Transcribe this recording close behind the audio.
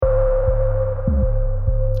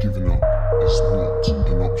is not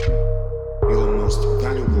an option. Your most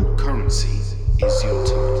valuable currency is your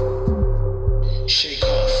time. Shake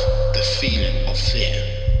off the feeling of fear.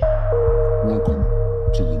 Welcome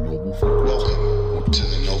to the Noble Faculty. Welcome to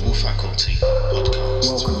the Noble Faculty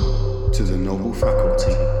Podcast. Welcome to the Noble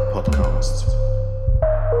Faculty Podcast.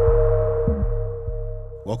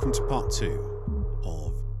 Welcome to part 2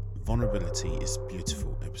 of Vulnerability is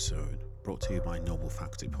Beautiful episode, brought to you by Noble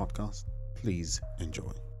Faculty Podcast. Please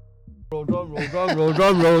enjoy. Roll drum, shout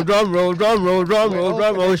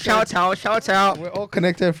out. We're all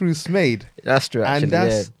connected through Smade. That's true, actually, And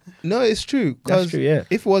that's no, it's true. That's Because true, yeah.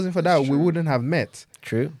 if it wasn't for that, we wouldn't have met.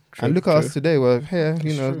 True. And look at us today. We're here,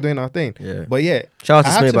 doing our thing. Yeah. But yeah, Shout out to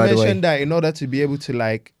I have Smade, to by the way. mention that in order to be able to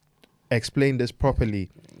like explain this properly.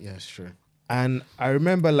 Yeah, it's true. And I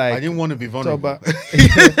remember like I didn't want to be vulnerable.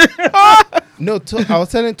 I was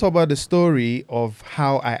telling Toba the story of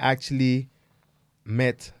how I actually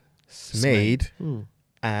met Smade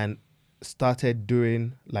and started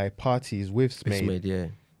doing like parties with Smade. Smade, yeah.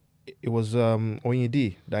 It was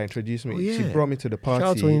Oyindi that introduced me. Oh, yeah. She brought me to the party.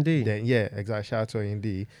 Shout out to Oyindi. Then, yeah, exactly. Shout out to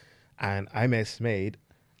Oyindi. And I met Smade.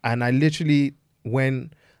 And I literally, I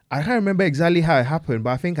can't remember exactly how it happened,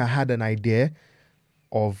 but I think I had an idea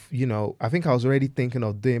of, I think I was already thinking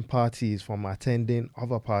of doing parties from attending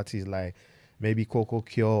other parties like maybe Coco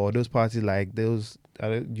Cure or those parties like those,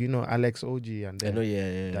 Alex OG and I know,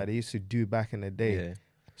 yeah. that they used to do back in the day. Yeah.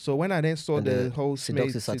 So when I then saw And the the whole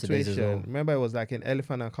Smade Seductive Saturdays as situation, well. remember it was like an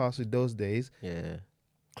Elephant and Castle those days. Yeah.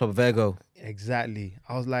 Club Virgo. Exactly.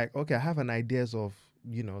 I was like, okay, I have an ideas of,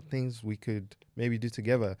 things we could maybe do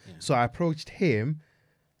together. Yeah. So I approached him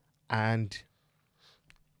and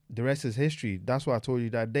the rest is history. That's what I told you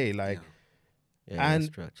that day. Like, Yeah, and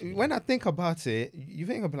that's true, actually. when I think about it, you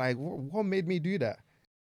think of like, what made me do that?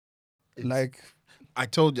 Like, I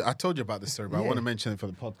told you about this story, but I Yeah. want to mention it for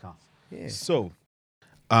the podcast. yeah. So,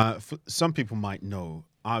 some people might know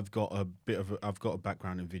I've got a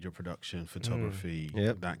background in video production, photography,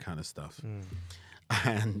 Yep. that kind of stuff,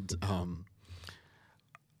 and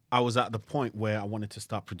I was at the point where I wanted to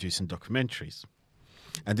start producing documentaries,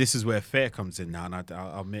 and this is where Fair comes in now, and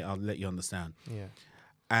I'll let you understand. Yeah.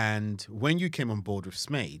 And when you came on board with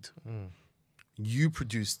Smade, you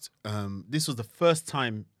produced. This was the first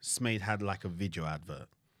time Smade had like a video advert,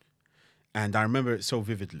 and I remember it so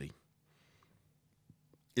vividly.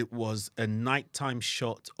 It was a nighttime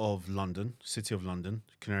shot of London, City of London,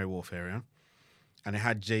 Canary Wharf area, and it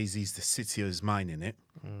had Jay-Z's "The City Is Mine" in it,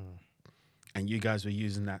 and you guys were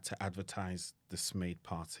using that to advertise the Smade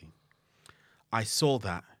party. I saw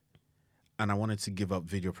that, and I wanted to give up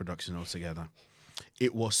video production altogether.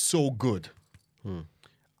 It was so good.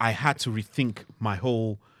 I had to rethink my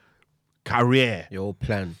whole career. Your whole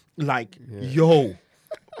plan. Like, yo,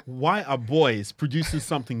 why are boys producing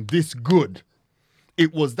something this good?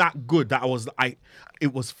 It was that good that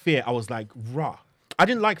it was fair. I was like, rah. I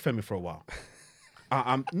didn't like Femi for a while.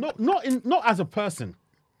 Not as a person.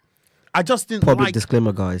 I just didn't Public like.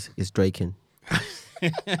 disclaimer, guys, is Draken.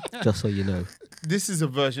 Just so you know. This is a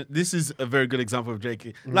very good example of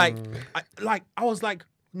Drake. I was like,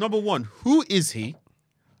 number one, who is he?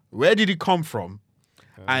 Where did he come from?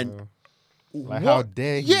 And Like, what- how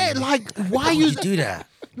dare you? Yeah, like, why Why you you do that?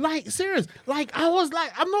 like serious? Like, I was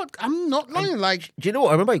like, I'm not lying. Like, Do you know what?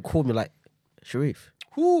 I remember he called me like, Sharif,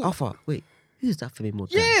 who? Alpha, wait, who's that for me more?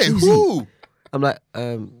 Yeah, Who's he? who? I'm like,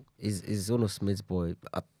 is one of Smith's boy.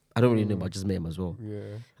 I don't really know him, I just met him as well. Yeah.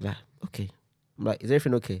 I'm like, okay. I'm like, is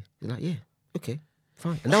everything okay? He's like, yeah, okay,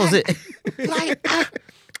 fine. And that was it.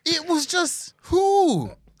 It was just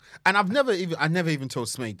who? And I never even told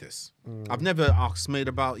Smade this. I've never asked Smade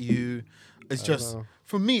about you. It's just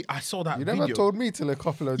for me. I saw that You video. never told me till a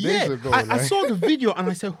couple of days Yeah, ago. I like. saw the video and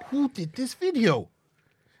I said, who did this video?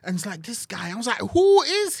 And it's like, this guy. I was like, who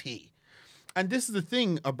is he? And this is the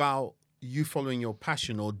thing about you following your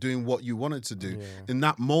passion or doing what you wanted to do. In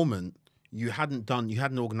that moment, you hadn't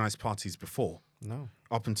organized parties before. No.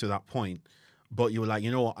 Up until that point. But you were like,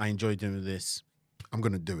 you know what? I enjoy doing this. I'm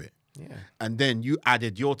going to do it. Yeah. And then you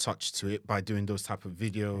added your touch to it by doing those type of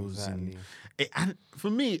videos. Exactly. And for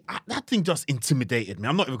me, that thing just intimidated me.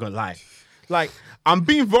 I'm not even going to lie. Like, I'm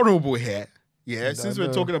being vulnerable here. Yeah, since we're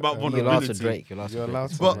know. talking about You're allowed vulnerability. to Drake. You're allowed to You're Drake. allowed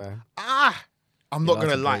to, But man. I'm not allowed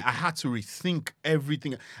gonna to lie. break. I had to rethink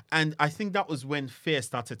everything, and I think that was when fear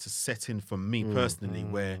started to set in for me personally,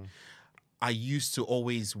 where I used to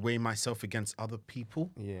always weigh myself against other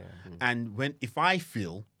people, Yeah. and if I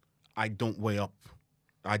feel I don't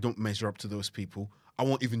measure up to those people, I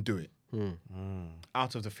won't even do it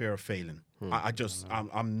out of the fear of failing.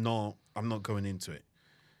 I'm not going into it.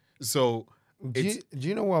 So Do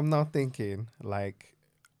you know what I'm now thinking? Like,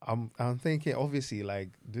 I'm thinking, obviously, like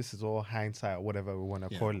this is all hindsight, or whatever we want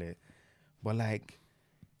to call it, but like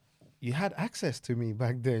you had access to me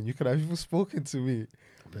back then. You could have even spoken to me,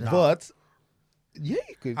 but yeah,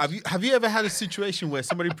 you could. Have you ever had a situation where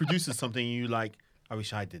somebody produces something and you like, I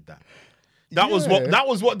wish I did that? That was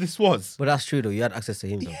what this was. But that's true though. You had access to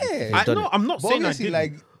him though. Yeah. I'm not But saying I obviously, didn't.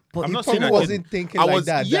 like, But I'm you not probably saying I wasn't didn't. thinking I like was-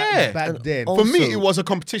 that yeah. back then. Oh, For me, Also- it was a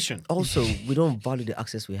competition. Also, we don't value the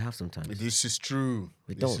access we have sometimes. This is true.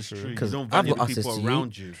 We This don't. is true. You 'Cause don't I've value got the access people to you.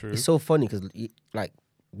 around you. It's so funny because like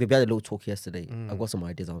we had a little talk yesterday. I've got some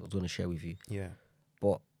ideas I was going to share with you. Yeah.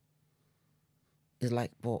 But it's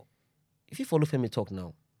like, but if you follow Femi Talk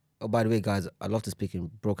now, oh, by the way, guys, I love to speak in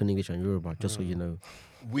broken English and Yoruba, just so you know.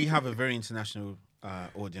 We have a very international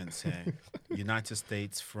audience here. United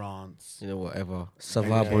States, France. You know, whatever. Ça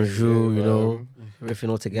va, bonjour, you know, everything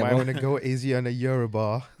all Might together. want to go easy on the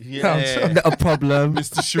Yoruba. Yeah. Not a problem.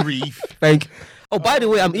 Mr. Sharif. Thank. Oh, by the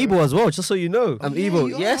way, I'm Igbo as well, just so you know. I'm Igbo.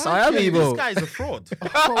 you Yes, are, I am okay. This Igbo. guy is a fraud.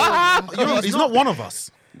 You know, he's not one of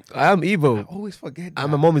us. I am Igbo. Always forget that.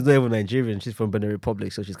 And my mom is not even Nigerian. She's from Benin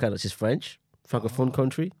Republic, so she's French, francophone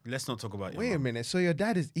country. Let's not talk about your Wait a mom. minute. So your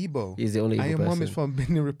dad is Igbo. He's the only Igbo And your person. mom is from Benin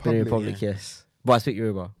Benin Republic. Republic, yes. But I speak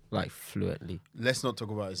Yoruba like fluently. Let's not talk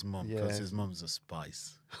about his mom because Yeah. his mom's a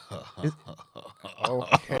spice. Okay. Oh,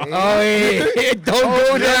 hey, don't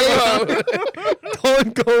go there, bro.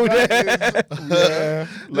 Don't go there. Yeah.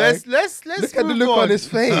 Let's Look at the move look on his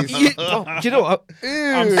face. Do you know what?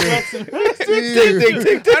 I'm sweating.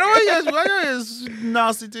 Ew. I know his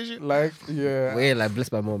nasty tissue. Like, yeah. Wait, like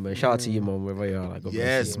bless my mom, man. Shout out to you, mom, wherever you are. Like, God bless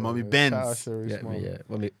Yes, you. mommy Shout out Benz. Sherry's Yeah, mom. man, yeah.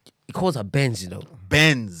 Mommy, he calls her Benz, you know.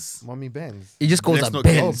 Benz. Mommy Benz. He just calls Let's her not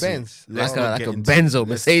get Oh, Benz. into it. Benz. Let's Like not a- like get a into Benzo it.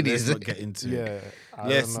 Mercedes. Let's not get into it. Yeah. I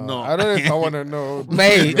Let's don't know. not. I don't know if I want to know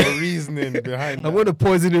Mate. your reasoning behind I'm that. going to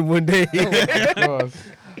poison him one day. Of course.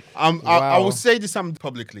 I Wow. will say this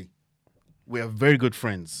publicly. We are very good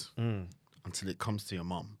friends Mm. until it comes to your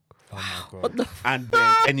mom. Oh my God. And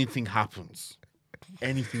then anything happens.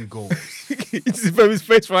 Anything goes. It's from his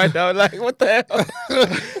face right now. Like, what the hell?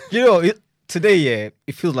 You know, today, yeah,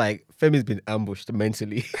 it feels like Femi's been ambushed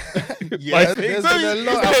mentally. Yeah, There's been a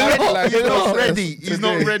lot. He's not ready. He's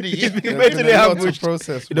not today. ready. He's been There's mentally been a lot to ambushed.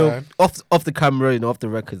 process, You know, man. off the camera, you know, off the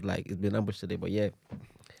record, like it's been ambushed today. But yeah,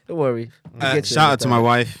 don't worry. We'll get Shout out to my understand.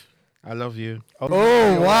 wife. I love you.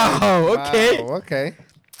 Oh wow! Okay. Wow, okay.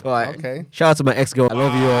 All right. Okay. Shout out to my ex girl. I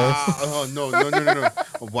love you all. Oh no.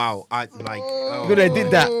 Oh, wow. I like. Oh, Good, I did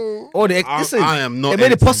that. Oh, listen. I am not. They made it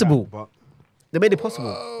editing possible. that, but They made it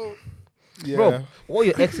possible, Yeah. bro. All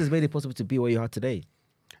your exes made it possible to be where you are today.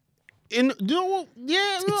 you know what?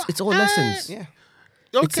 Yeah. It's all lessons. Yeah.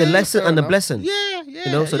 It's a lesson fair and a enough. blessing. Yeah. You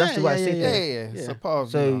know, so that's why I say Yeah, that. yeah. It's a part of,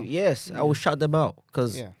 So you know. yes, I will shout them out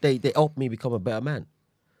because Yeah. they helped me become a better man.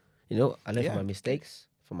 You know, I learned Yeah. from my mistakes,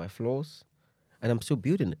 from my flaws, and I'm still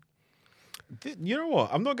building it. You know what?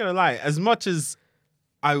 I'm not gonna lie. As much as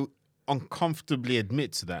I uncomfortably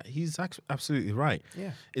admit to that, he's absolutely right.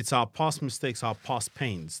 Yeah. It's our past mistakes, our past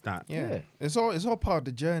pains that Yeah. Yeah. It's all part of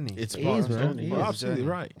the journey. it's It part is, of the man. journey. It You're is. absolutely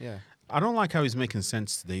right. Yeah. I don't like how he's making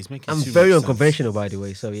sense today. He's making. I'm too very much sense. unconventional, by the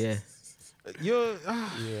way. So yeah, You're.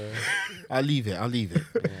 Yeah. I'll leave it.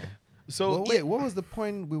 Yeah. So Well, wait, what was the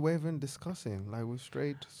point we were even discussing? Like we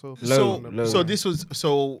strayed so Low. So this was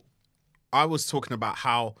so. I was talking about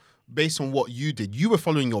how, based on what you did, you were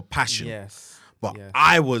following your passion. Yes. But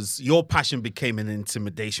yes. your passion became an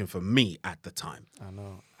intimidation for me at the time. I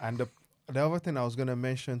know. And the other thing I was gonna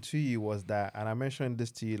mention to you was that, and I mentioned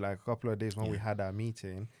this to you like a couple of days when we had our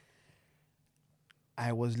meeting.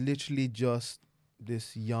 I was literally just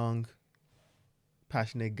this young,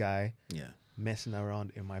 passionate guy Yeah. messing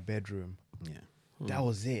around in my bedroom. Yeah. That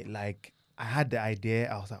was it. Like I had the idea.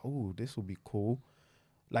 I was like, "Oh, this will be cool."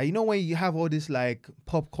 Like you know when you have all these like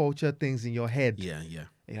pop culture things in your head. Yeah. Yeah.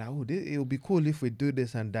 You're like, "Oh, it will be cool if we do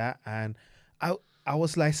this and that." And I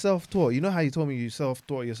was like self-taught. You know how you told me you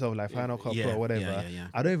self-taught yourself, like Final Cut Pro or whatever. Yeah.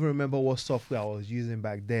 I don't even remember what software I was using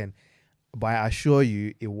back then, but I assure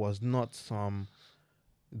you, it was not some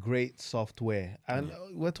great software. And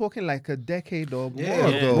we're talking like a decade or more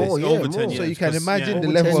ago. more, It's yeah, over more. 10 years. So you can 'cause, imagine the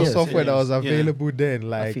Over level 10 of years, software that was yeah. available then.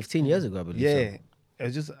 like Like 15 years ago, I believe. yeah, I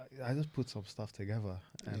just put some stuff together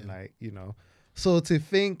and like, you know. So to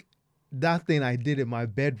think that thing I did in my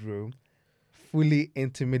bedroom fully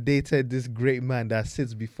intimidated this great man that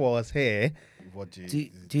sits before us here. What do you,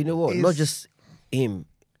 Do you know what? Not It's- just him.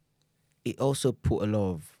 It also put a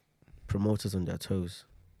lot of promoters on their toes,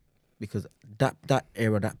 because that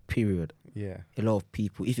era, that period, Yeah. a lot of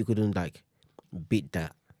people, if you couldn't like beat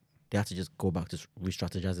that, they had to just go back to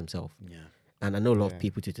re-strategize themselves. Yeah. And I know a lot Yeah. of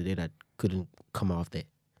people to today that couldn't come out of there.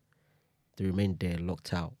 they remained there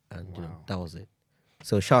locked out, and you know Wow. that was it.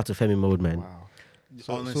 So shout out to Femi Mode, man. Wow.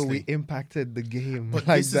 So Honestly. we impacted the game But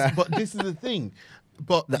like this that. But this is the thing.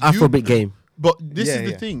 But The Afrobeat game. But this Yeah, is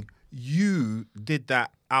the yeah. thing. You did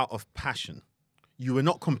that out of passion. You were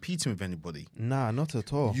not competing with anybody. Nah, not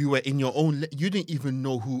at all. You were in your own. You didn't even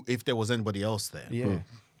know who, if there was anybody else there. Yeah.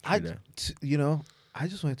 You know, I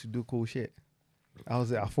just wanted to do cool shit. I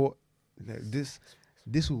thought like,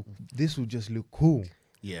 this will just look cool.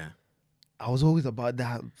 Yeah. I was always about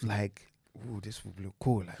that, like, ooh, this will look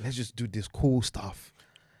cool. Like, let's just do this cool stuff.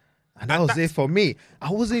 And that was it for me.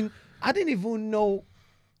 I didn't even know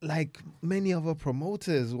like many other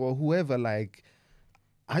promoters or whoever. Like,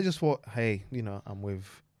 I just thought, hey, you know, I'm with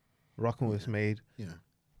Rockin' with Smade. Yeah.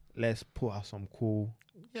 Let's put out some cool,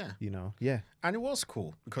 Yeah. you know, yeah. And it was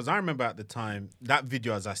cool because I remember at the time that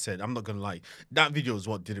video, as I said, I'm not gonna lie, that video is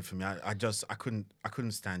what did it for me. I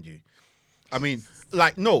couldn't stand you. I mean,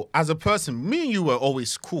 like, no, as a person, me and you were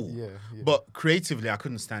always cool. Yeah. But creatively, I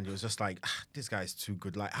couldn't stand you. It was just like, this guy's too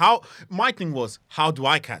good. Like, my thing was, how do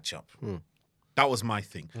I catch up? That was my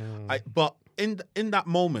thing. But in that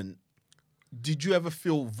moment, did you ever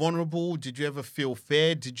feel vulnerable? Did you ever feel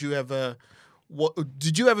fear? Did you ever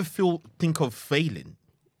think of failing?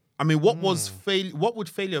 I mean, what would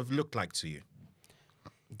failure have looked like to you?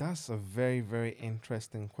 That's a very, very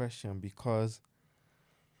interesting question because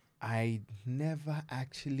I never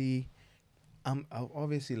actually,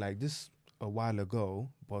 obviously like this a while ago,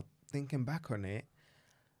 but thinking back on it,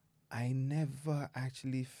 I never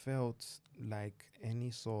actually felt like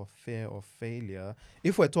any sort of fear of failure.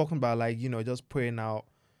 If we're talking about like, you know, just putting out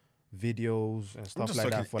videos and I'm stuff just like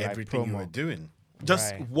looking that for at like everything you were promo. doing.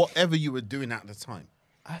 Just Right. whatever you were doing at the time.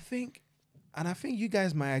 I think you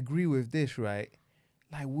guys might agree with this, right?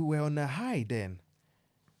 Like we were on a high then.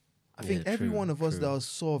 I think Yeah, every true, one of us true. that was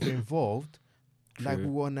sort of involved, like we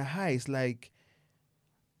True. were on a high. It's like,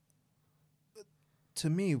 to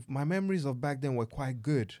me, my memories of back then were quite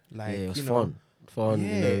good. Like, Yeah, it was you know, fun.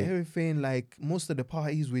 yeah, You know, everything. Like most of the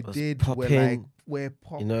parties we was did were popping,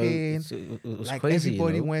 popping. you know, it was Like crazy.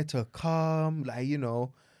 everybody you know? went to come. Like, you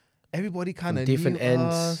know, everybody kind of different knew ends.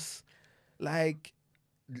 us. Like,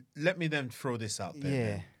 Let me then throw this out there Yeah.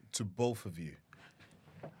 then, to both of you.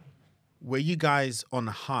 Were you guys on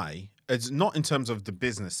a high? It's not in terms of the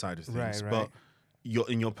business side of things, Right. but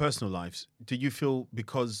in your personal lives, do you feel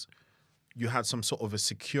because you had some sort of a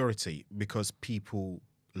security because people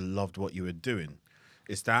loved what you were doing?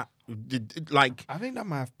 Is that like I think that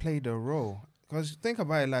might have played a role. Because think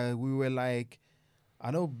about it, like we were like,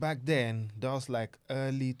 I know back then that was like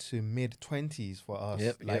early to mid 20s for us,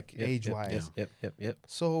 age wise. Yep.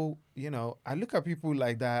 So, you know, I look at people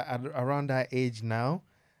like that around that age now,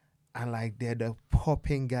 and like they're the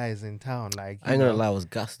popping guys in town. Like, I ain't gonna lie, I was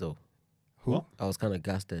gassed though. Who? I was kind of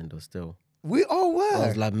gassed then though. Still, We all I were.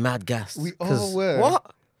 was like mad gassed. We 'Cause all were.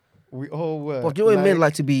 What? We all were. But do you know what I mean?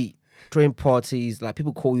 Like to be throwing parties, like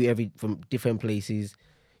people call you from different places.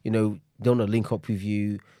 You know, they want to link up with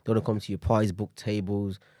you. They want to come to your parties, book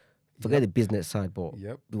tables. Forget the business side, but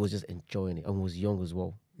Yep. we was just enjoying it and was young as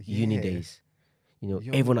well. Uni Yeah. days, you know,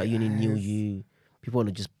 Young everyone at uni knew guys. you. People want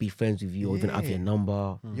to just be friends with you or even have your Yeah.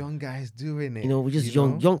 number. young guys doing it. You know, we're just you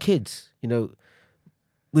know? young kids. You know,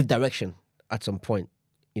 with direction at some point.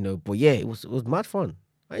 You know, but yeah, it was mad fun.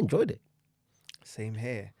 I enjoyed it. Same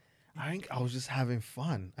here. I think I was just having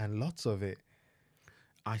fun and lots of it.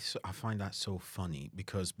 I find that so funny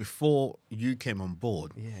because before you came on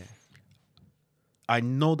board, Yeah. I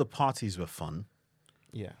know the parties were fun.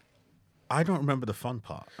 Yeah. I don't remember the fun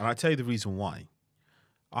part, and I tell you the reason why.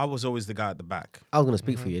 I was always the guy at the back I was gonna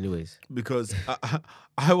speak for you anyways. because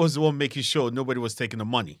I was the one making sure nobody was taking the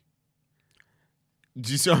money.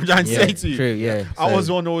 Do you see what I'm trying to say to you? True, yeah. I was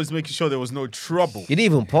the So, one always making sure there was no trouble. you didn't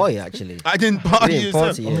even party actually. I didn't party. You didn't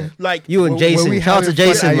party, yeah. Like You and Were Jason. we Shout out to having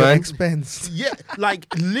fun Jason, at your man. expense? yeah, like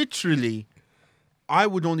literally, I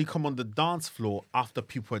would only come on the dance floor after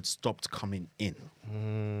people had stopped coming in.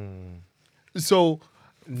 So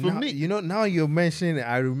for now, me, you know, now you're mentioning it,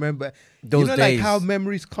 I remember Those you know, like days. how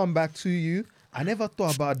memories come back to you. I never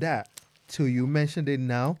thought about that till you mentioned it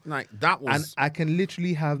now, like that and was I can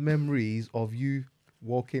literally have memories of you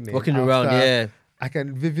walking Around, after- yeah. I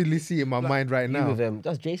can vividly see it in my mind right You now. with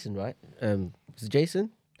that's Jason, right? Is it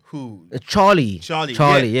Jason? who Charlie. Charlie,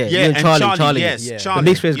 yeah. You and Charlie. yes, Yeah. Charlie, The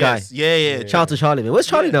mixed race yes, guy. yeah. Shout out to Charlie, man. Where's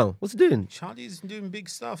Charlie now? What's he doing? Charlie's doing big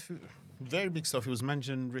stuff, very big stuff. He was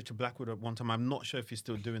mentioning Richard Blackwood at one time. I'm not sure if he's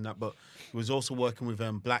still doing that, but he was also working with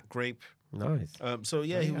Black Grape. Nice. So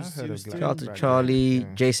yeah, he Yeah, was. I've heard He of was Black doing, Shout out to Back Charlie, then,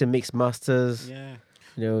 yeah. Jason Mixed Masters. yeah.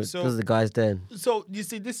 You know, So- those are the guys then. So you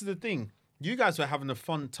see, this is the thing. you guys were having a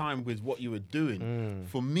fun time with what you were doing.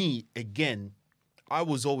 For me, again, I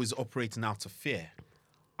was always operating out of fear.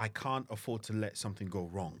 I can't afford to let something go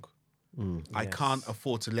wrong. I can't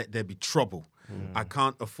afford to let there be trouble. I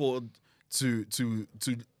can't afford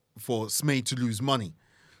for Smade to lose money.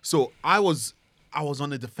 So I was on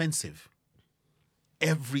the defensive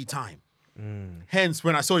every time. Hence,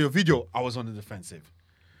 when I saw your video, I was on the defensive,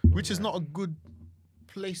 which is not a good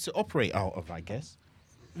place to operate out of, I guess.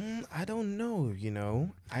 I don't know,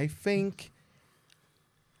 I think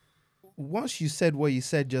once you said what you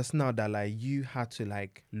said just now, that like you had to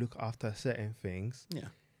like look after certain things Yeah.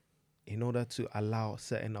 in order to allow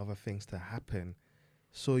certain other things to happen.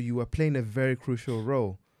 So you were playing a very crucial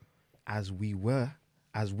role as we were.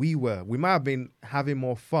 We might have been having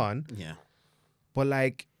more fun, Yeah. but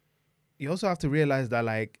like you also have to realize that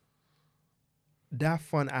like that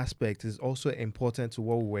fun aspect is also important to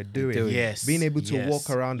what we were doing. Yes. Being able to walk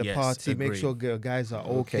around the yes, party, make agree. sure guys are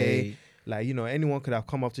okay. Like, anyone could have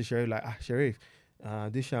come up to Sharif like, Sharif,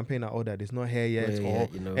 this champagne I ordered is not here yet,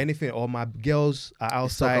 or anything, or my girls are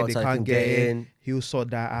outside, they can't get in. He'll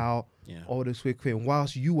sort that out. Yeah. All this quick thing.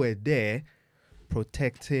 Whilst you were there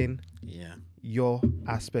protecting your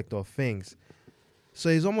aspect of things. So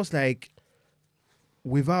it's almost like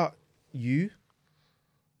without you,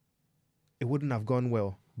 it wouldn't have gone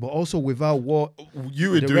well. But also without what you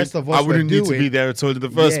were the doing, rest of us I wouldn't were need to doing, be there at all in the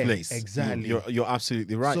first Yeah, place. exactly. You're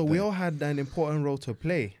absolutely right. So we there. all had an important role to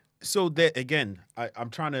play. So there again, I'm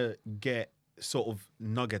trying to get sort of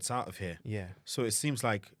nuggets out of here. Yeah, So it seems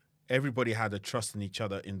like everybody had a trust in each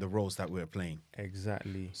other in the roles that we were playing.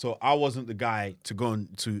 exactly. So I wasn't the guy to go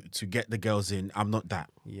and to get the girls in. I'm not that.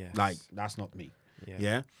 Yes. Like that's not me. Yeah.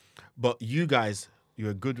 Yeah. But you guys, you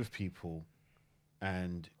were good with people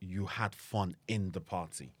and you had fun in the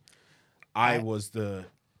party. I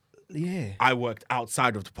worked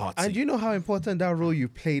outside of the party. And you know how important that role you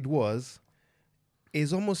played was?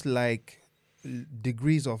 It's almost like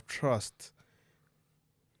degrees of trust.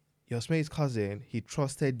 Your Smade's cousin, he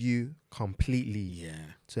trusted you completely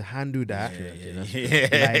to handle that.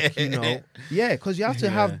 Yeah. Because you have to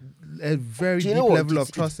have a very Do you deep know what? level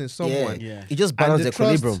of trust in someone. Yeah. You just And balance the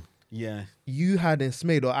trust equilibrium. Yeah. you had in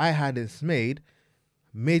Smade or I had in Smade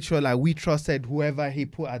made sure like we trusted whoever he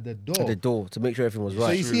put at the door. At the door to make sure everything was So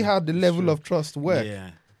right. you see how the level of trust works.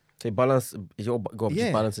 Yeah. So you balance, it's your got to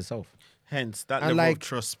Yeah. balance itself. Hence that And level like- of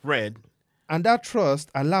trust spread. And that trust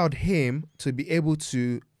allowed him to be able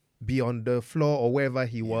to be on the floor or wherever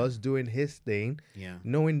he was doing his thing, Yeah.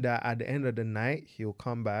 knowing that at the end of the night, he'll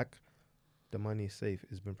come back. The money is safe.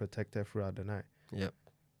 It's been protected throughout the night. Yep.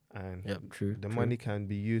 And Yep. True. the true. money can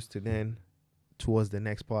be used to then towards the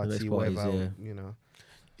next party, next parties, whatever, yeah.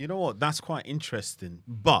 You know what? That's quite interesting.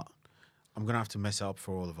 But I'm gonna have to mess it up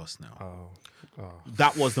for all of us now. Oh,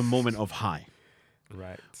 That was the moment of high.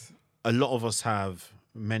 right. A lot of us have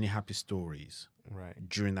many happy stories Right.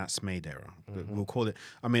 during that Smade era. But we'll call it.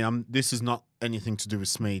 I mean, this is not anything to do with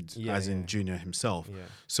Smade Yeah, as in yeah. Junior himself. Yeah.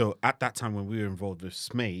 So at that time when we were involved with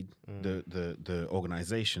Smade, the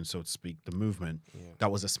organization, so to speak, the movement,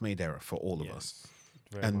 that was a Smade era for all of us.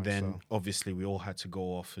 Very And much then so. obviously we all had to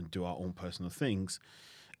go off and do our own personal things.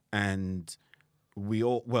 And we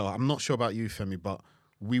all, well, I'm not sure about you, Femi, but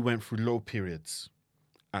we went through low periods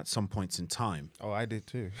at some points in time. Oh, I did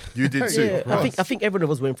too. You did too. Yeah, I think everyone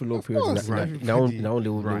of us went through low periods in, course, that, right. in our own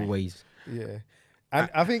little ways. Yeah. And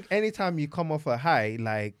I think anytime you come off a high,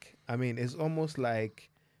 like, I mean, it's almost like,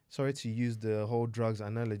 sorry to use the whole drugs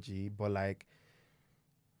analogy, but like,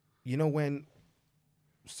 when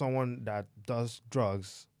someone that does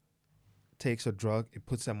drugs takes a drug, it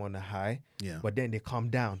puts them on a high, Yeah. but then they come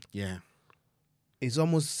down. Yeah. It's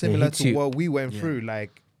almost similar hits to you. what we went Yeah. through.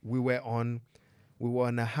 Like, we were on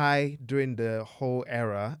a high during the whole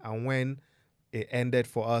era, and when it ended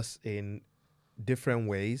for us in different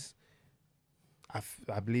ways,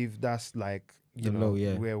 I believe that's like The low,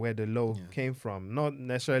 yeah. where the low came from. Not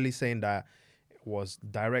necessarily saying that it was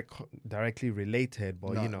directly related,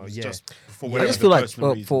 but No, it's yeah, just for I whatever just feel the like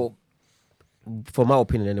personal reason. for my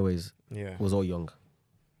opinion, anyways, yeah, was all young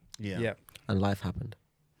Yeah. yeah, and life happened.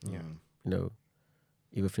 yeah.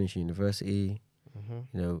 You were finishing university.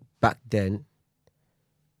 Mm-hmm. Back then,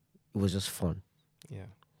 it was just fun. Yeah.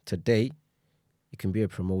 Today, you can be a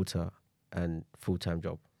promoter and full-time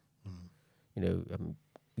job.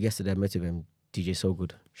 Yesterday I met with him, DJ So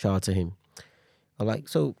Good. Shout out to him. I'm like,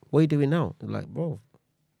 so what are you doing now? I'm like, bro,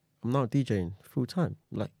 I'm now DJing full-time.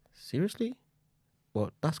 I'm like, seriously?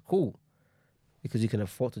 Well, that's cool. Because you can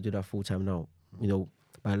afford to do that full-time now,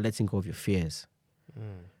 by letting go of your fears.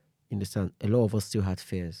 You understand? A lot of us still had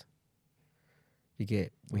fears.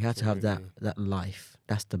 We had to have that life,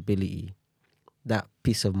 that stability, that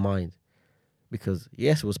peace of mind. Because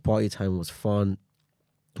yes, it was party time, it was fun.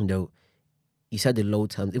 You know, you said the low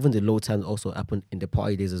times, even the low times also happened in the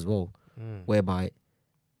party days as well, whereby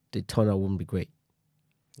the turnout wouldn't be great.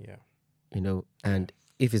 Yeah. You know, and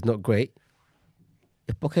if it's not great,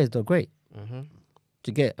 the pocket is not great.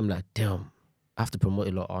 To get, I'm like, damn, I have to promote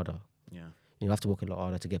a lot harder. Yeah. You know, I have to work a lot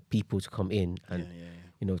harder to get people to come in and, Yeah.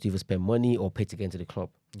 you know, to either spend money or pay to get into the club.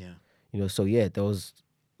 Yeah. You know, so yeah, there was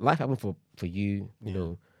life happened for you, you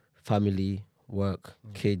know, family, work,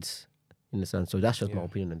 kids, in the sense. So that's just my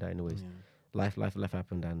opinion on that, anyways. Life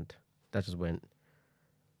happened, and that just went.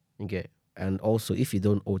 You get, and also if you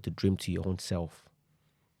don't owe the dream to your own self,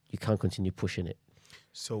 you can't continue pushing it.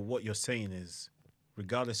 So what you're saying is,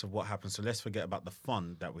 regardless of what happens, so let's forget about the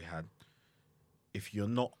fun that we had. If you're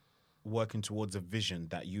not working towards a vision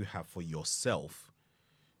that you have for yourself,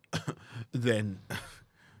 then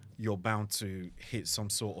you're bound to hit some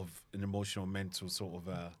sort of an emotional, mental sort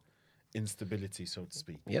of instability, so to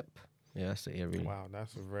speak. Yep. Yeah, that's it. Yeah, really. Wow,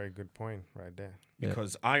 that's a very good point right there.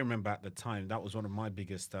 Because I remember at the time, that was one of my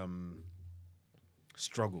biggest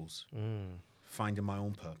struggles, finding my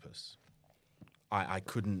own purpose. I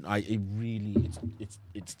couldn't,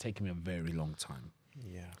 it's taken me a very long time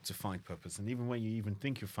to find purpose. And even when you even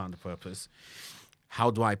think you found a purpose,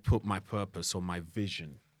 how do I put my purpose or my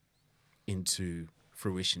vision into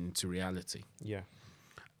fruition, into reality? Yeah.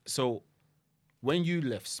 So when you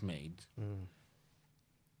left Smade,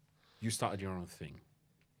 you started your own thing.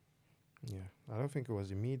 Yeah. I don't think it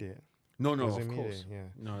was immediate. No, It was of immediate, course. yeah.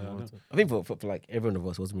 No, I don't. I think for like every one of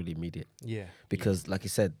us, it wasn't really immediate. Yeah. Because like you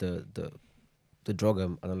said, the drug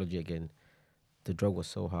analogy again, the drug was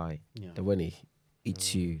so high that when it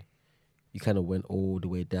eats you, you kind of went all the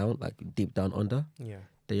way down, like deep down under. Yeah.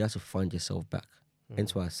 Then you have to find yourself back.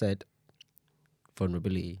 Hence why I said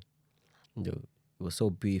vulnerability. You know, it was so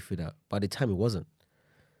beautiful that by the time it wasn't,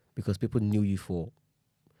 because people knew you for,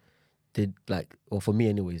 or for me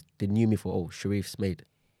anyways, they knew me for Sharif Smade.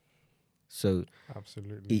 So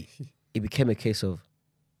Absolutely. it became a case of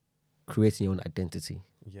creating your own identity,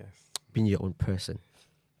 Yes. being your own person.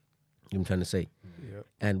 You know what I'm trying to say? Yep.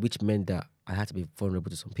 And which meant that I had to be vulnerable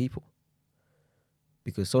to some people.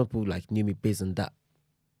 Because some people like knew me based on that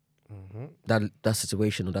that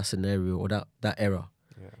situation or that scenario or that era.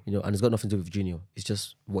 Yeah. You know, and it's got nothing to do with Junior. It's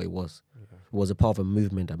just what it was. It was a part of a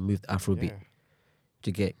movement that moved Afrobeat Yeah.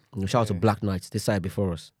 to get, you know, shout out to Black Knights, they started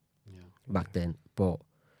before us Yeah. back then. But,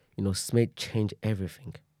 you know, Smith changed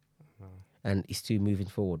everything. And it's still moving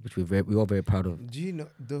forward, which we're all very proud of. Do you know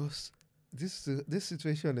this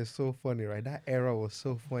situation is so funny, right? That era was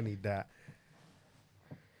so funny that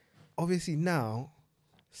obviously now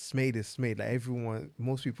Smade is Smade. Like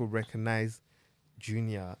most people recognize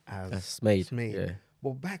Junior as Smade. Yeah.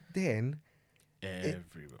 But back then,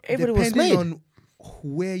 Everywhere. Everybody was depending Smade. on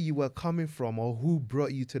where you were coming from or who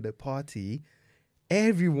brought you to the party,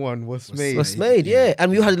 everyone was Smade. Was Smade, yeah. And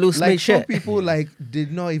we had a little Smade Like some shirt. people like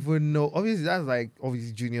did not even know. Obviously, that's like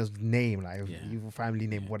obviously Junior's name, like your family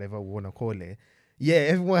name, whatever we want to call it. Yeah,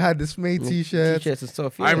 everyone had the Smade t-shirts. T-shirts and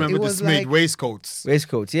stuff. Yeah. I remember It the was Smade like- waistcoats.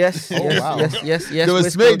 Waistcoats, yes. yes, wow. yes. There was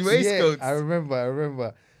waistcoats. Smade waistcoats. Yeah, I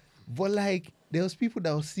remember. But like, there was people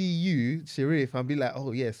that will see you, Sharif, and be like,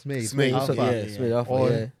 "Oh yeah, Smade, Smade. Alpha." So, yeah, Smade Alpha, Or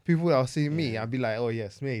yeah. people that will see me and be like, "Oh yeah,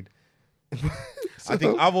 Smade." I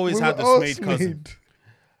think I've always we had were the all Smade cousin.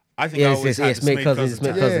 I think Yes, I always yes, had yes, the Smade Smade cousin, cousin.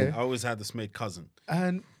 Smade tag. cousin. I always had the Smade cousin.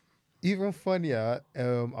 And even funnier,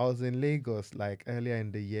 I was in Lagos like earlier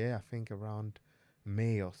in the year, I think around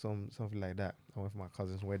May or something like that. I went for my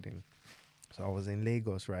cousin's wedding. So I was in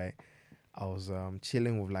Lagos, right? I was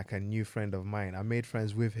chilling with like a new friend of mine. I made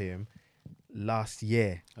friends with him last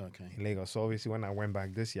year Okay. in Lagos. So obviously when I went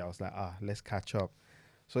back this year, I was like, let's catch up.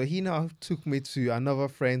 So he now took me to another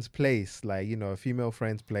friend's place, like, you know, a female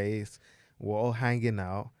friend's place. We're all hanging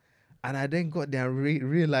out. And I then got there and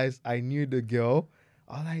realized I knew the girl.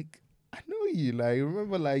 I was like, I know you. Like,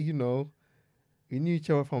 remember, like, you know, we knew each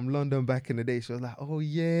other from London back in the day. She was like, oh,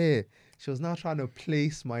 yeah. She was now trying to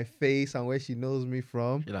place my face and where she knows me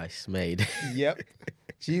from. You're like Smade. Yep.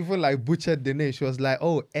 She even, like, butchered the name. She was like,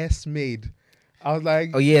 oh, S-Made. I was like...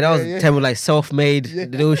 Oh yeah, that was time with like self-made, Yeah.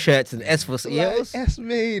 the little shirts and S for Like, yes.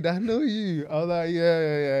 S-Made, I know you. I was like,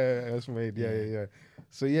 yeah, S-Made, yeah.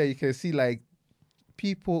 So yeah, you can see like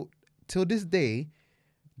people till this day,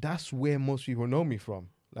 that's where most people know me from.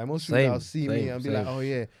 Like most people Same, will see me same, and be same. like, oh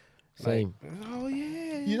yeah. Same. Like, oh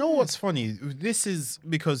yeah. You know what's funny? This is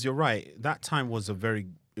because you're right. That time was a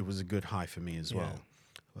good high for me as well.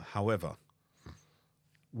 However,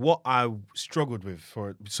 what I struggled with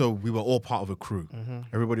so we were all part of a crew.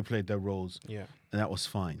 Everybody played their roles. Yeah. And that was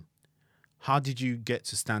fine. How did you get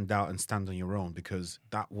to stand out and stand on your own? Because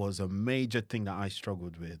that was a major thing that I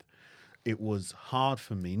struggled with. It was hard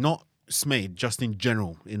for me, not Smade, just in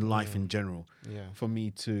general, in life in general, Yeah. for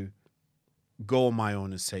me to go on my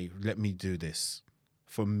own and say, let me do this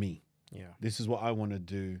for me. Yeah. This is what I want to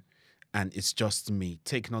do, and it's just me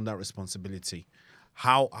taking on that responsibility.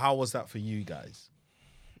 How was that for you guys?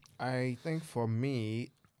 I think for me,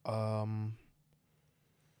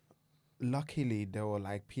 luckily there were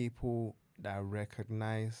like people that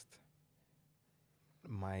recognized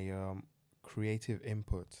my creative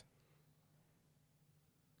input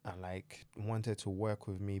and like wanted to work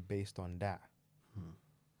with me based on that.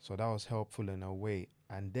 So that was helpful in a way.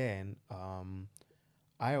 And then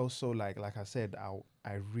I also like I said,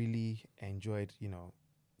 I really enjoyed,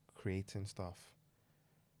 creating stuff.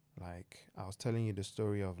 Like I was telling you the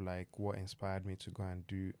story of like what inspired me to go and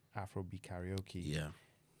do Afrobeat karaoke. Yeah.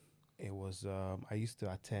 It was I used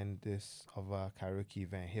to attend this other karaoke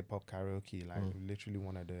event, hip hop karaoke, like literally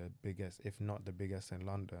one of the biggest, if not the biggest in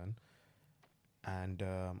London. And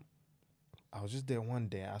I was just there one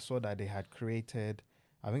day. I saw that they had created.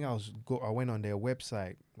 I think I went on their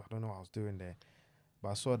website. I don't know what I was doing there, but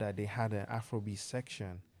I saw that they had an Afrobeat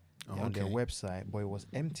section on their okay. website, but it was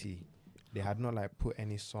empty. They had not like put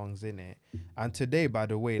any songs in it. And today, by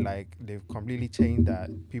the way, like they've completely changed that.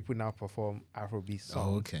 People now perform Afrobeat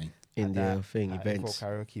songs okay. In at their that, thing, at events. Info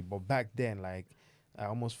Karaoke. But back then, like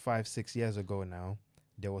almost 5-6 years ago now,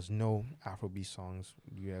 there was no Afrobeat songs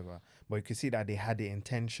but you could see that they had the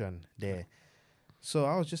intention there. So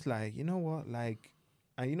I was just like, you know what, like,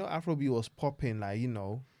 and Afrobeat was popping, like,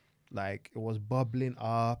 like it was bubbling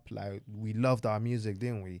up, like we loved our music,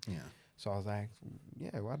 didn't we? Yeah. So I was like,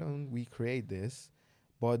 yeah, why don't we create this?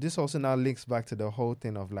 But this also now links back to the whole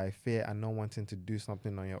thing of like fear and not wanting to do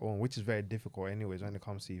something on your own, which is very difficult anyways when it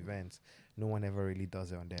comes to events. No one ever really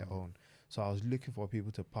does it on their own. So I was looking for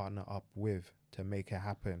people to partner up with to make it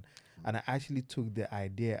happen. And I actually took the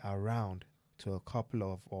idea around to a couple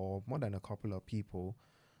of, or more than a couple of people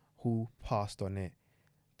who passed on it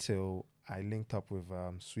till I linked up with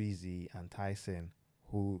Sweezy and Tyson,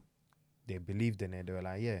 who they believed in it. They were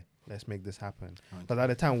like, yeah, let's make this happen. But at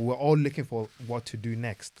the time, we were all looking for what to do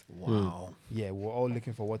next. Wow. Yeah, we were all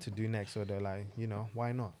looking for what to do next. So they're like,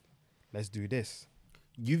 why not? Let's do this.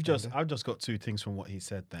 I've just got two things from what he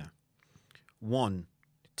said there. One,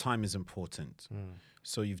 time is important.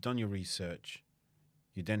 So you've done your research,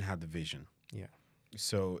 you then had the vision. Yeah.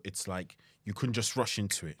 So it's like you couldn't just rush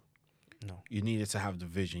into it. No. You needed to have the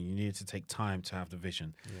vision. You needed to take time to have the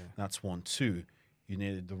vision. Yeah. That's one. Two, you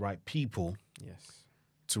needed the right people Yes.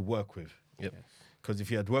 to work with. Yes. Because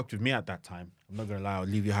if you had worked with me at that time, I'm not going to lie, I'll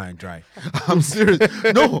leave you high and dry. I'm serious.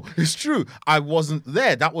 No, it's true. I wasn't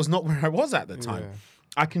there. That was not where I was at the time. Yeah.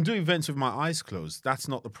 I can do events with my eyes closed. That's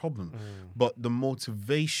not the problem. But the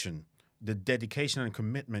motivation, the dedication and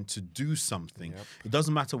commitment to do something, it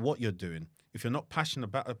doesn't matter what you're doing. If you're not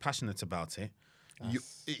passionate about it,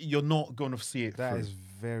 you're not going to see it That through. is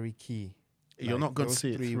very key. You're not going to those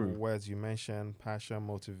see it three through. words you mentioned: passion,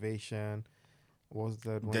 motivation. What was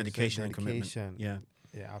the one? Dedication and commitment. Yeah.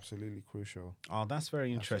 Yeah, absolutely crucial. Oh, that's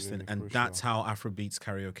very interesting. Absolutely And crucial. that's how Afrobeats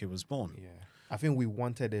karaoke was born. Yeah, I think we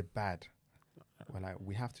wanted it bad. We're like,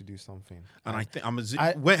 we have to do something. And I think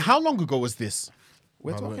I- wait, how long ago was this?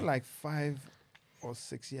 We're by the talking way? like 5 or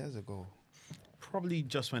 6 years ago. Probably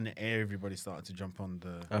just when everybody started to jump on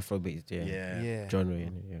the Afrobeat, yeah. Yeah. Genre,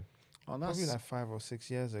 yeah. Oh, that's Probably like 5 or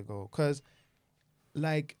 6 years ago. Because,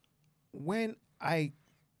 like, when I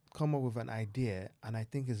come up with an idea and I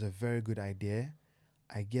think it's a very good idea,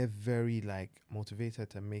 I get very, like, motivated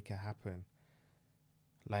to make it happen.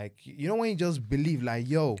 Like, when you just believe, like,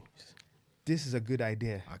 yo, this is a good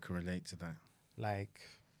idea. I can relate to that. Like,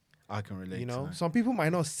 I can relate to that. some people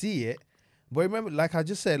might not see it. But remember, like I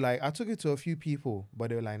just said, like, I took it to a few people, but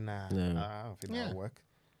they were like, nah, No. I don't think that'll work.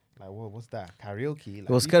 Like, what's that? Karaoke? Like,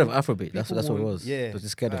 It was scared of Afrobeat. That's what it people was. yeah, It was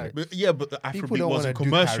just scared of like, it. But yeah, but the People Afrobeat don't wasn't wanna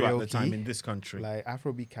do commercial at the karaoke. time in this country. like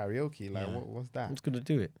Afrobeat karaoke. Like, Yeah. what's that? I'm just going to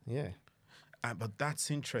do it. Yeah. But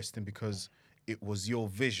that's interesting because it was your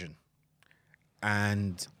vision,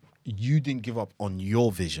 and you didn't give up on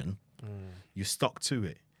your vision. You stuck to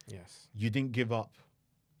it. Yes. You didn't give up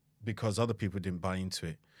because other people didn't buy into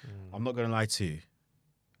it. I'm not going to lie to you.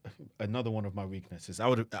 Another one of my weaknesses.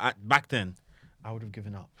 Back then, I would have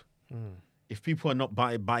given up. If people are not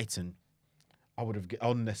biting, I would have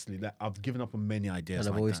honestly. I've given up on many ideas. And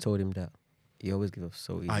I've like always that. told him that. You always give up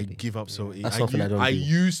so easily. I give up so easily. That's something I don't do.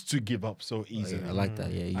 used to give up so Oh, yeah, easily. I like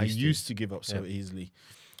that, yeah. I used to give up so easily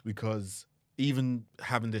because even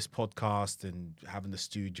having this podcast and having the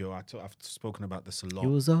studio, I've spoken about this a lot. It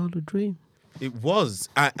was all a dream. It was.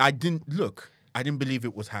 I didn't look. I didn't believe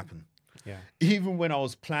it would happen. Yeah. Even when I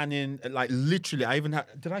was planning, like literally, I even had.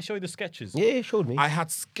 Did I show you the sketches? Yeah, you showed me. I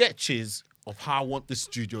had sketches of how I want the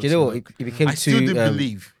studio. Do you know to what? look. It became I still too, didn't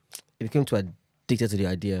believe. It became too addicted to the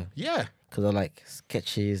idea. Yeah. Because I like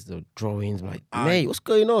sketches, the drawings. I'm like, mate, what's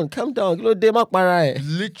going on? Calm down. You know, day mark my right.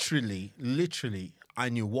 Literally, I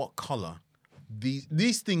knew what color.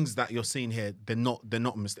 These things that you're seeing here, they're not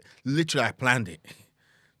a mistake. Literally, I planned it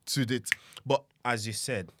to it. But as you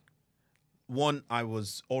said, one, I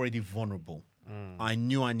was already vulnerable. I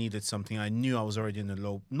knew I needed something. I knew I was already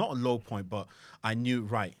in not a low point, but I knew,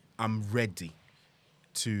 right, I'm ready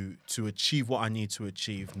to achieve what I need to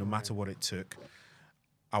achieve, no matter what it took.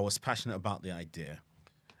 I was passionate about the idea.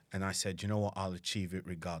 And I said, you know what, I'll achieve it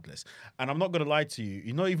regardless. And I'm not going to lie to you.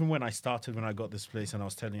 You know, even when I got this place and I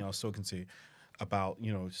was telling you, I was talking to you about,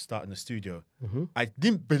 starting the studio, I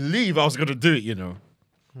didn't believe I was going to do it,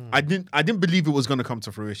 I didn't believe it was going to come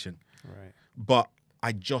to fruition. Right. But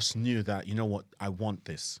I just knew that, you know what, I want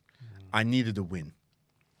this. I needed a win.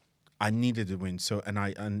 So,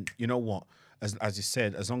 and you know what, as you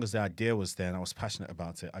said, as long as the idea was there and I was passionate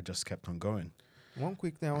about it, I just kept on going. One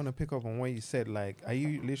quick thing I want to pick up on what you said. Like, are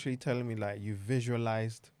you literally telling me like you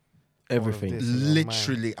visualized Everything. all of this in your mind?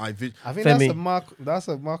 Literally, I think Femi. that's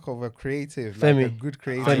a mark of a creative, like Femi. a good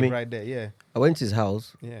creative Femi. right there. Yeah, I went to his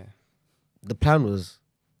house. yeah. The plan was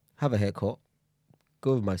have a haircut,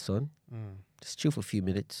 go with my son, just chill for a few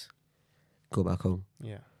minutes, go back home.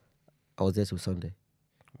 Yeah. I was there till Sunday.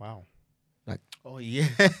 Wow. oh yeah,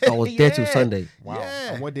 I was there till Sunday. Wow.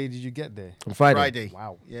 Yeah. And what day did you get there? On Friday. Friday.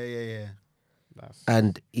 Wow. Yeah. That's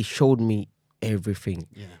And he showed me everything.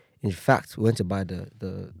 Yeah. In fact, we went to buy the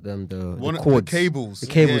One of cords. the cables. The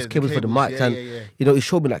cables, Yeah, cables for the mics. Yeah, and, yeah. he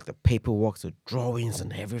showed me like the paperwork, the drawings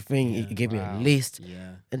and everything. He gave me a list.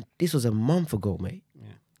 Yeah. And this was a month ago, mate.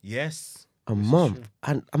 Yes. A month.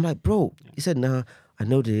 And I'm like, bro, he said, nah, I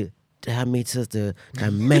know the diameters, the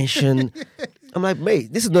dimension. I'm like,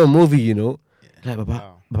 mate, this is not a movie, Like,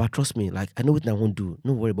 Baba, trust me. Like, I know what I won't do.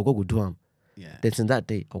 No worry, but God will do them. Yeah. Then since that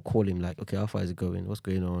day, I'll call him like, okay, how far is it going? What's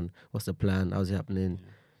going on? What's the plan? How's it happening? Do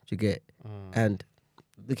you get? And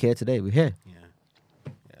look here today, we're here.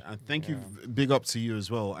 Yeah. And thank you, big up to you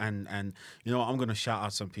as well. And I'm going to shout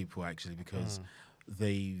out some people actually because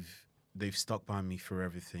they've stuck by me for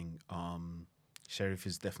everything. Sheriff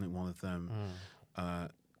is definitely one of them.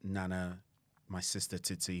 Nana, my sister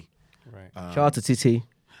Titi. right. Shout out to TT.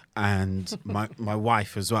 And my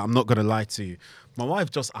wife as well. I'm not going to lie to you. My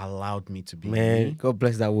wife just allowed me to be Man, me. God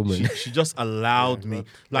bless that woman. She just allowed me.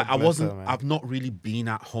 Like God bless her, man. I've not really been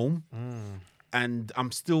at home. And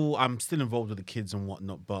I'm still involved with the kids and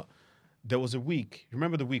whatnot. But there was a week.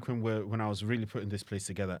 Remember the week when I was really putting this place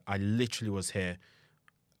together? I literally was here.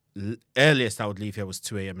 Earliest I would leave here was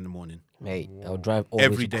 2 a.m. in the morning. Mate, I'll drive all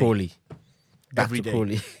Every the way day. to Crawley. Back Every to day.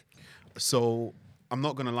 Crawley. So I'm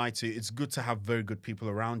not going to lie to you. It's good to have very good people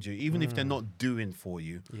around you, even if they're not doing for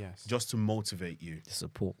you, Yes. just to motivate you. The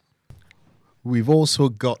support. We've also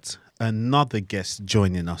got another guest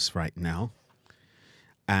joining us right now.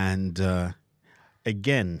 And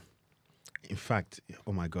again, in fact,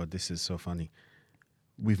 oh my God, this is so funny.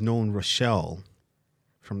 We've known Rochelle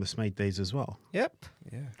from the Smate days as well. Yep.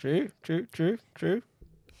 Yeah. True.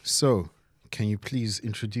 So, can you please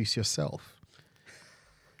introduce yourself?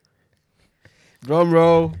 Drum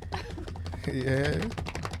roll. Yeah.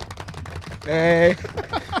 Hey.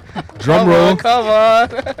 Drum roll. Come on.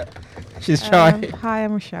 She's trying. Hi,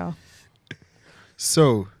 I'm Rochelle.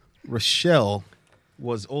 So, Rochelle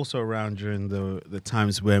was also around during the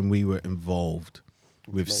times when we were involved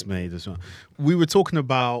with Smade as well. We were talking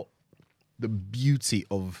about the beauty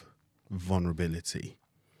of vulnerability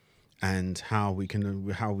and how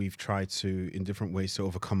we've tried to, in different ways, to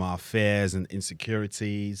overcome our fears and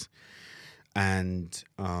insecurities. And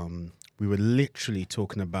we were literally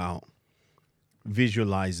talking about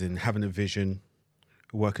visualizing, having a vision,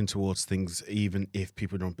 working towards things, even if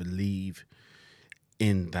people don't believe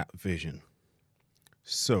in that vision.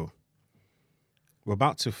 So, we're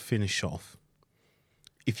about to finish off.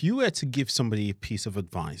 If you were to give somebody a piece of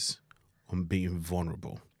advice on being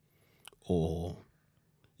vulnerable, or,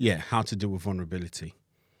 how to deal with vulnerability,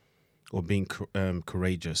 or being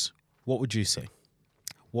courageous, what would you say?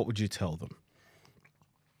 What would you tell them?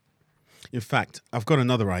 In fact, I've got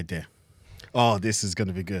another idea. Oh, this is going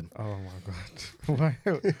to be good. Oh my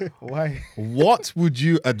God. Why? What would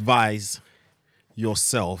you advise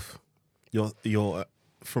yourself, your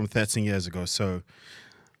from 13 years ago? So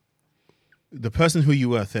the person who you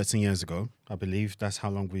were 13 years ago, I believe that's how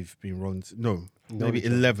long we've been rolling. No, maybe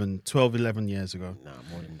 11 years ago. Nah,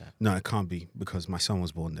 more than that. No, it can't be because my son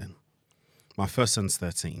was born then. My first son's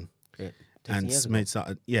 13. Yeah, 13 And years ago. Smade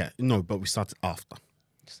started, but we started after,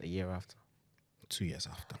 Just a year after. 2 years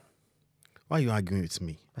after. Why are you arguing with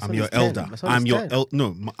me? My I'm son your is 10. elder. My son I'm is your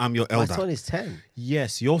 10. I'm your My elder. son is 10.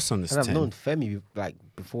 Yes, your son is And I've 10. known Femi like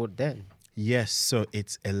before then. Yes, so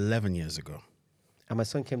it's 11 years ago. And my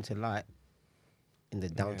son came to light in the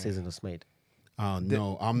down season of Smade. Oh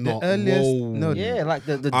no, I'm the not. earliest- Whoa. no, Yeah, like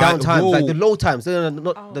the I- down times, like the whoa. low times. No,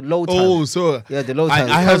 not the low times. Oh, so Yeah, the low I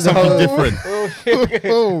times. heard something different.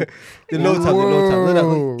 The low times, the low times.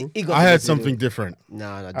 No, no, he got I to heard listen to something it. different. No,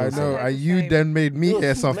 I don't say know. that. And you then made me hear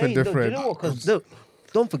No, something mate, no, different. you know what? 'Cause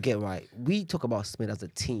don't forget, right? We talk about Smith as a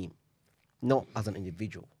team, not as an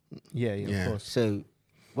individual. Yeah, Yeah. of course. So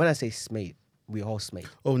when I say Smith, we all Smith.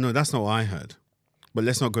 Oh no, that's not what I heard. But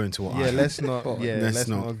let's not go into what I Yeah, heard. let's not. Yeah, Let's let's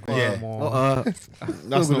not. not go Yeah. more.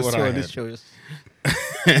 That's not what I heard.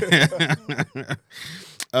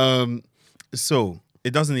 So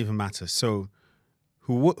it doesn't even matter. So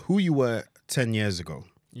who you were 10 years ago?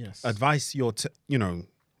 Yes. Advise your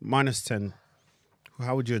minus 10.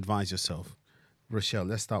 How would you advise yourself, Rochelle?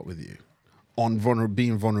 Let's start with you on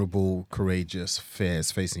being vulnerable, courageous,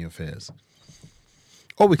 facing your fears.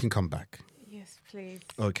 Or we can come back. Yes, please.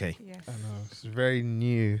 Okay. Yes. I know it's very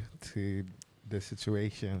new to the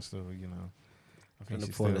situation, so I think the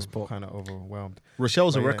she's point on the still spot. kind of overwhelmed.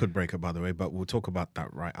 Rochelle's a But yeah. record breaker, by the way, but we'll talk about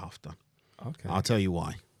that right after. Okay. I'll tell you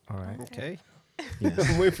why. All right. Okay.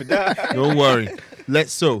 Yes. Wait for that. Don't worry.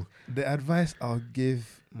 So The advice I'll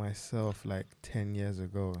give myself like 10 years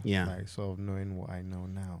ago, Yeah. like sort of knowing what I know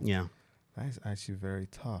now, yeah. that is actually very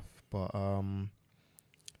tough. But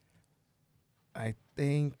I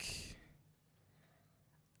think,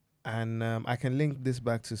 and I can link this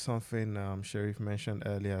back to something Sharif mentioned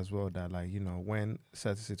earlier as well, that like, when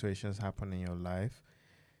certain situations happen in your life,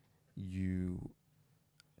 you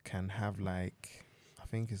can have like, I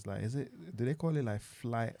think it's like, do they call it like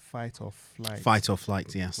fight or flight? Fight or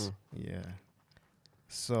flight, yes. Yeah.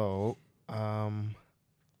 So,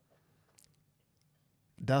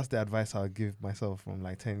 that's the advice I'll give myself from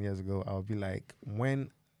like 10 years ago. I'll be like,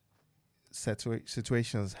 when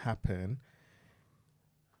situations happen,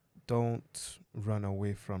 don't run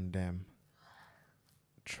away from them.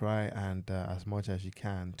 Try and, as much as you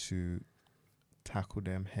can, to tackle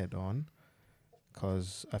them head on.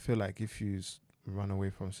 Because I feel like if you run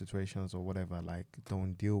away from situations or whatever, like,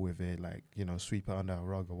 don't deal with it, like, sweep it under a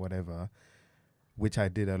rug or whatever, which I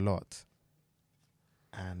did a lot.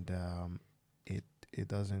 And it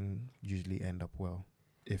doesn't usually end up well,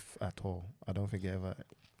 if at all. I don't think it ever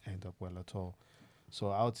end up well at all.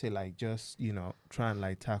 So I would say, like, just, try and,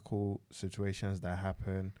 like, tackle situations that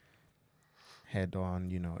happen head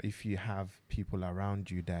on. If you have people around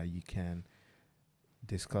you that you can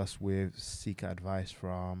discuss with, seek advice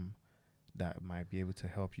from, that might be able to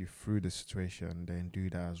help you through the situation, then do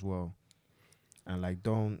that as well. And, like,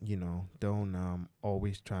 don't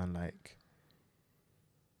always try and, like,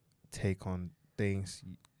 take on things.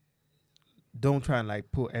 Don't try and, like,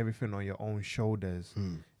 put everything on your own shoulders,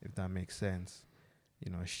 if that makes sense.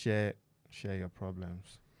 Share your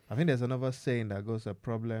problems. I think there's another saying that goes, a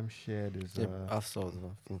problem shared is I've solved it.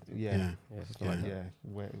 I think. yeah.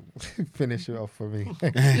 Yeah. Finish it off for me.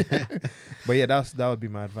 But yeah, that would be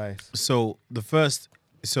my advice. So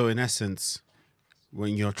in essence,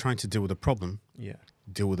 when you're trying to deal with a problem, Yeah.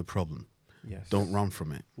 deal with the problem. Yes. Don't run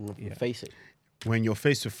from it. Yeah. Face it. When you're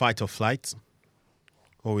faced with fight or flight,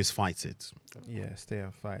 always fight it. Yeah, stay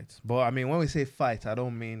and fight. But I mean, when we say fight, I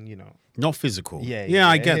don't mean Not physical. Yeah,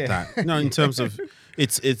 I get yeah. that. No, in terms of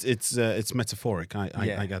it's metaphoric.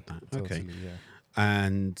 I get that. Okay. totally, yeah.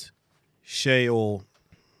 And share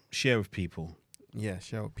with people. Yeah,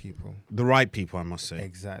 share with people. The right people, I must say.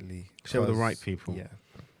 Exactly. Share with the 'Cause- right people.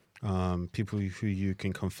 Yeah. People who you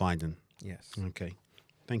can confide in. Yes. Okay.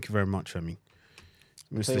 Thank you very much, Femi.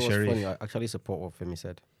 Tell Mr. you what's Sharif. funny, I actually support what Femi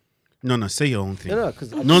said. No, say your own thing. No,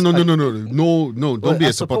 because No, don't be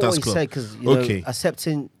a supporter club. Because Okay.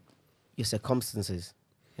 accepting your circumstances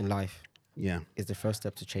in life Yeah. is the first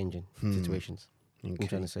step to changing situations. I'm Okay.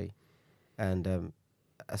 trying to say, and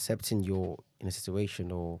accepting you're in a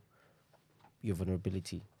situation or your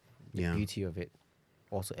vulnerability, the Yeah. beauty of it,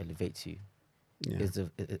 also elevates you. Yeah. Is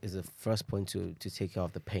the first point to take care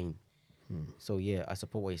of the pain. So yeah, I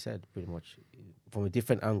support what you said pretty much from a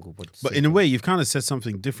different angle, But in a way, you've kind of said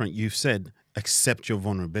something different. You've said accept your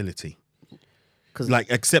vulnerability, because like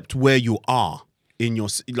accept where you are in your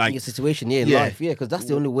in your situation, in Yeah. life, because that's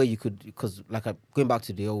the only way you could. Because going back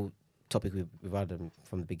to the old topic we've had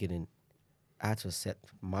from the beginning, I had to accept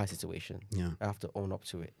my situation. Yeah. I have to own up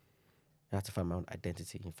to it. I have to find my own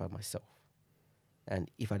identity and find myself. And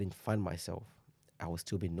if I didn't find myself, I would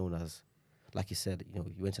still be known as like you said, you know,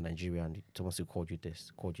 you went to Nigeria and someone still called you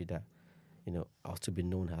this, called you that. You know, I'll still be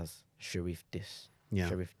known as Sharif this, Yeah.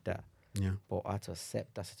 Sharif that. Yeah. But I had to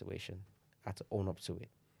accept that situation. I had to own up to it.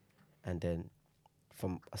 And then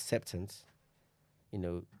from acceptance, you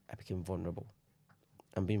know, I became vulnerable.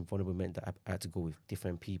 And being vulnerable meant that I had to go with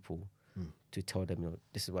different people to tell them, you know,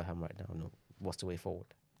 this is where I am right now. You know, what's the way forward?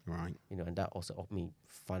 Right. You know, and that also helped me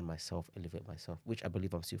find myself, elevate myself, which I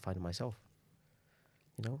believe I'm still finding myself.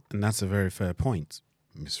 You know? And that's a very fair point,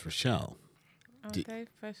 Miss Rochelle. Dave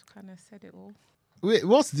both kind of said it all. Wait,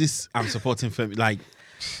 what's this? I'm supporting family. Like,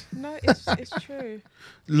 No, it's true.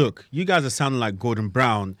 look, you guys are sounding like Gordon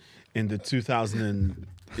Brown in the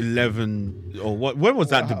 2011 or what? When was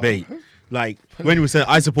that debate? Like when he said,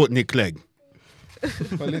 "I support Nick Clegg."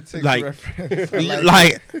 Politics Like- reference.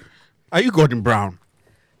 Like, are you Gordon Brown?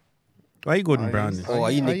 Why are you Gordon Brown? Oh,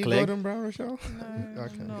 are you Nick Clegg? Gordon Brown, Rochelle? No,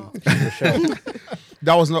 Okay. I'm not.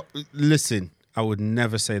 That was not. Listen, I would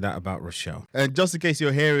never say that about Rochelle. And just in case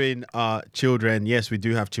you're hearing children, yes, we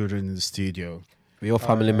do have children in the studio. We're all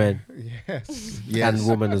family men Yes. and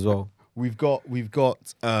women as well. We've got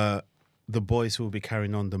the boys who will be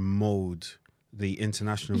carrying on the mode, the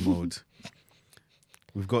international mode.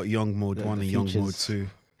 We've got young mode The 1 and young mode features. 2.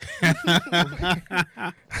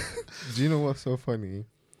 Do you know what's so funny?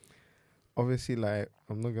 Obviously, like,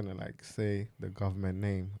 I'm not gonna like say the government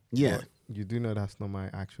name. Yeah. but you do know that's not my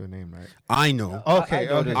actual name, right? I know. Okay, I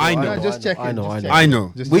know this. I know. No, just checking. I know. just I know. checking. I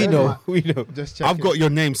know. Just We checking. know. We know. Just checking. I've got your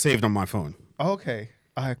name saved on my phone. Okay.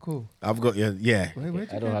 All right, cool. I've got your yeah. Where'd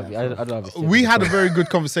I you don't get have. that I from? don't have. We had a very good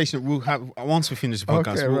conversation. We'll have once we finish the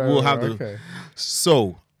podcast. Okay, we'll have the. okay.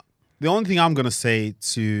 So, the only thing I'm gonna say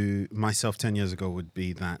to myself 10 years ago would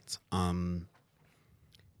be that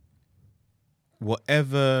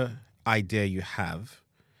whatever idea you have,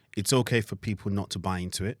 it's okay for people not to buy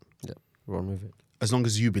into it Yeah, run with it. as long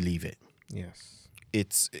as you believe it. Yes.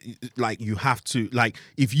 It's like you have to, like,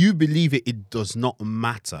 if you believe it, it does not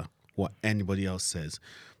matter what anybody else says.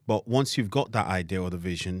 But once you've got that idea or the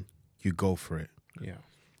vision, you go for it. Yeah.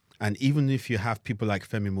 And even if you have people like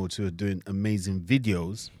Femi Motu who are doing amazing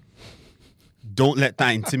videos, don't let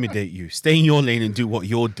that intimidate you. Stay in your lane and do what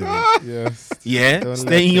you're doing. Yes. Yeah? Don't Stay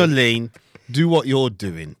let in your it- lane, do what you're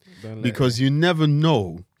doing. Don't let Because you never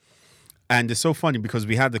know. And it's so funny because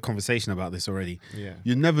we had the conversation about this already. Yeah.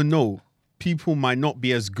 You never know. People might not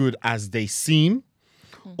be as good as they seem,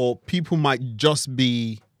 or people might just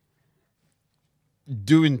be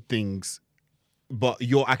doing things, but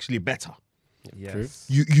you're actually better. Yes.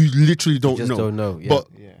 You literally don't just know. don't know, yeah. But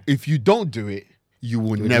Yeah. if you don't do it, you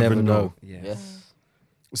will You'll never know. Yes. Yes.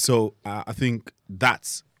 So I think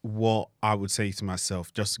that's what I would say to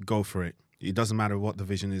myself. Just go for it. It doesn't matter what the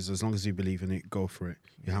vision is. As long as you believe in it, go for it.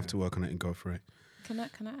 You have to work on it and go for it. Can I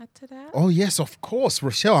add to that? Oh, yes, of course.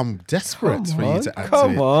 Rochelle, I'm desperate for you to add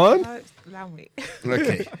Come to it. on. No, allow me.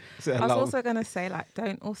 Okay. I was also going to say, like,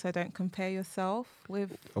 don't compare yourself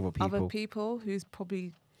with Other people. other people who's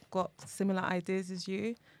probably got similar ideas as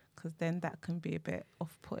you, because then that can be a bit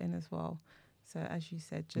off-putting as well. So as you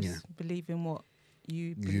said, just Yeah. believe in what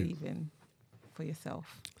you believe in for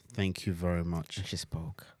yourself. Thank you very much. And she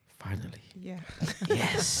spoke. Finally. Yeah,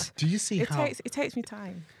 Yes. Do you see it how? takes me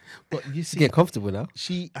time. But you see, Get comfortable now.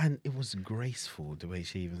 and it was graceful the way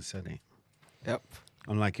she even said it. Yep.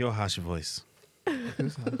 I'm like, your harsh voice.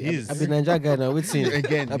 I've been Nigeria guy now. We've seen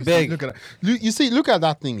Again, I you beg. See, look at that. You see, look at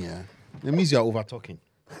that thing, yeah. It means you're over talking.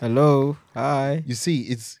 Hello. Hi. You see,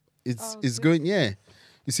 it's going, yeah.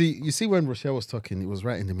 You see when Rochelle was talking, it was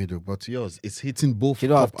right in the middle. But yours, it's hitting both Do you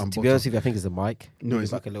know, top and to be honest bottom. with you, I think it's the mic. No, Move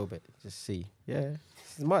it's it back a little bit. Just see. Yeah.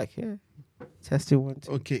 It's the mic. Yeah. Testing 1,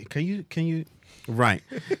 2. Okay, can you? Right.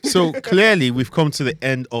 So clearly, we've come to the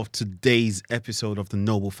end of today's episode of the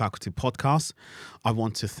Noble Faculty Podcast. I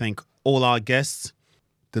want to thank all our guests,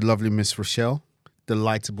 the lovely Miss Rochelle,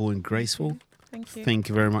 delightable and graceful. Thank you. Thank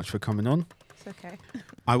you very much for coming on. It's okay.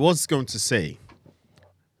 I was going to say,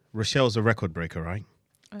 Rochelle's a record breaker, right?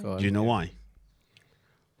 Go on. Do you know why?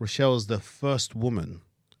 Rochelle's the first woman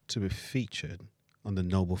to be featured on the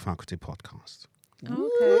Noble Faculty Podcast.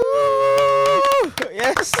 Okay.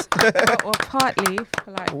 Yes. Well, partly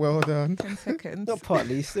for like Well done. 10 seconds. Not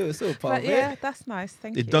partly. Still part But of yeah, it. that's nice.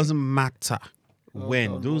 Thank you. It doesn't matter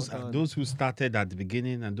when done, those well done. those who started at the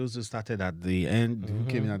beginning and those who started at the end, who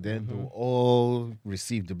came in at the end, Mm-hmm. will all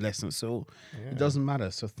receive the blessing. So it doesn't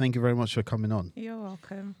matter. So thank you very much for coming on. You're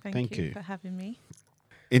welcome. Thank Thank you. you for having me.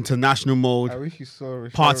 International I mode, wish you saw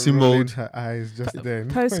Rochelle Party rolling mode. her eyes just then.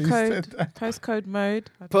 when you said that. Postcode mode.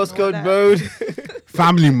 I don't know what Postcode that- mode.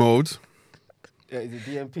 family mode, Yeah, is it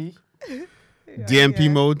DMP? Yeah, DMP yeah.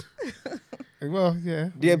 mode. Well, yeah.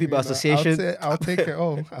 DMV You know, Association. I'll take it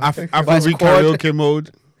all. I'll take it all. Afrobeat karaoke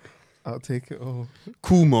mode, I'll take it all.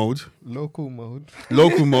 cool mode, Local mode.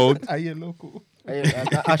 local mode. Are you local?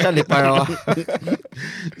 Actually, Parawa.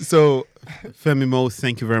 So, Femi Mo,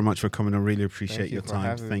 thank you very much for coming. I really appreciate Thank you your for time.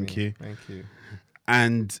 having Thank me. you. Thank you.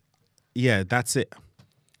 And yeah, that's it.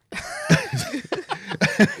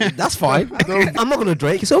 That's fine. I'm not gonna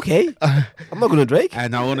Drake. It's okay. I'm not gonna Drake.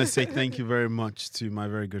 And I want to say thank you very much to my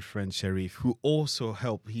very good friend Sharif, who also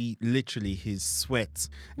helped. He literally, his sweat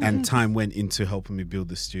and time went into helping me build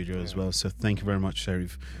the studio as well. So thank you very much,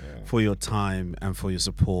 Sharif, for your time and for your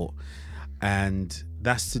support. And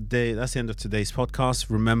that's today. That's the end of today's podcast.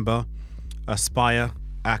 Remember, aspire,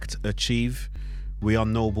 act, achieve. We are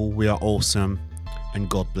noble. We are awesome. And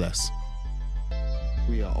God bless.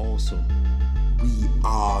 We are awesome. We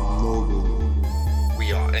are noble.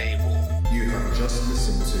 We are able. You have just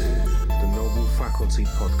listened to the Noble Faculty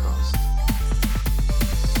Podcast.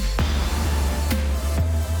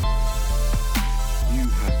 You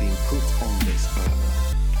have been put on this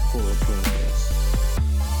earth for a purpose.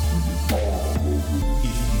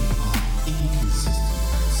 If you are inconsistent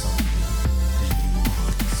at something, then you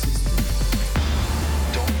are consistent.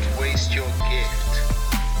 Don't waste your gift.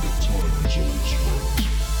 The time is always right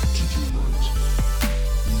to do right.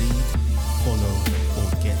 Lead, follow, or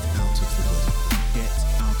get out of the way. Get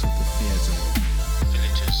out of the fear zone.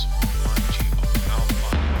 Villagers remind you of how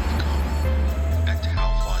far you've come and how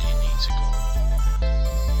far you need to go.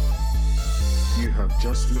 You have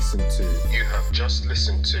just listened to. You have just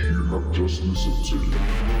listened to The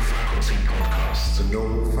Noble Faculty Podcast. The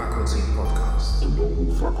Noble Faculty Podcast. the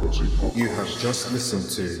Noble Faculty Podcast. You have just listened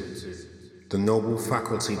to the Noble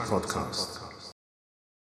Faculty Podcast.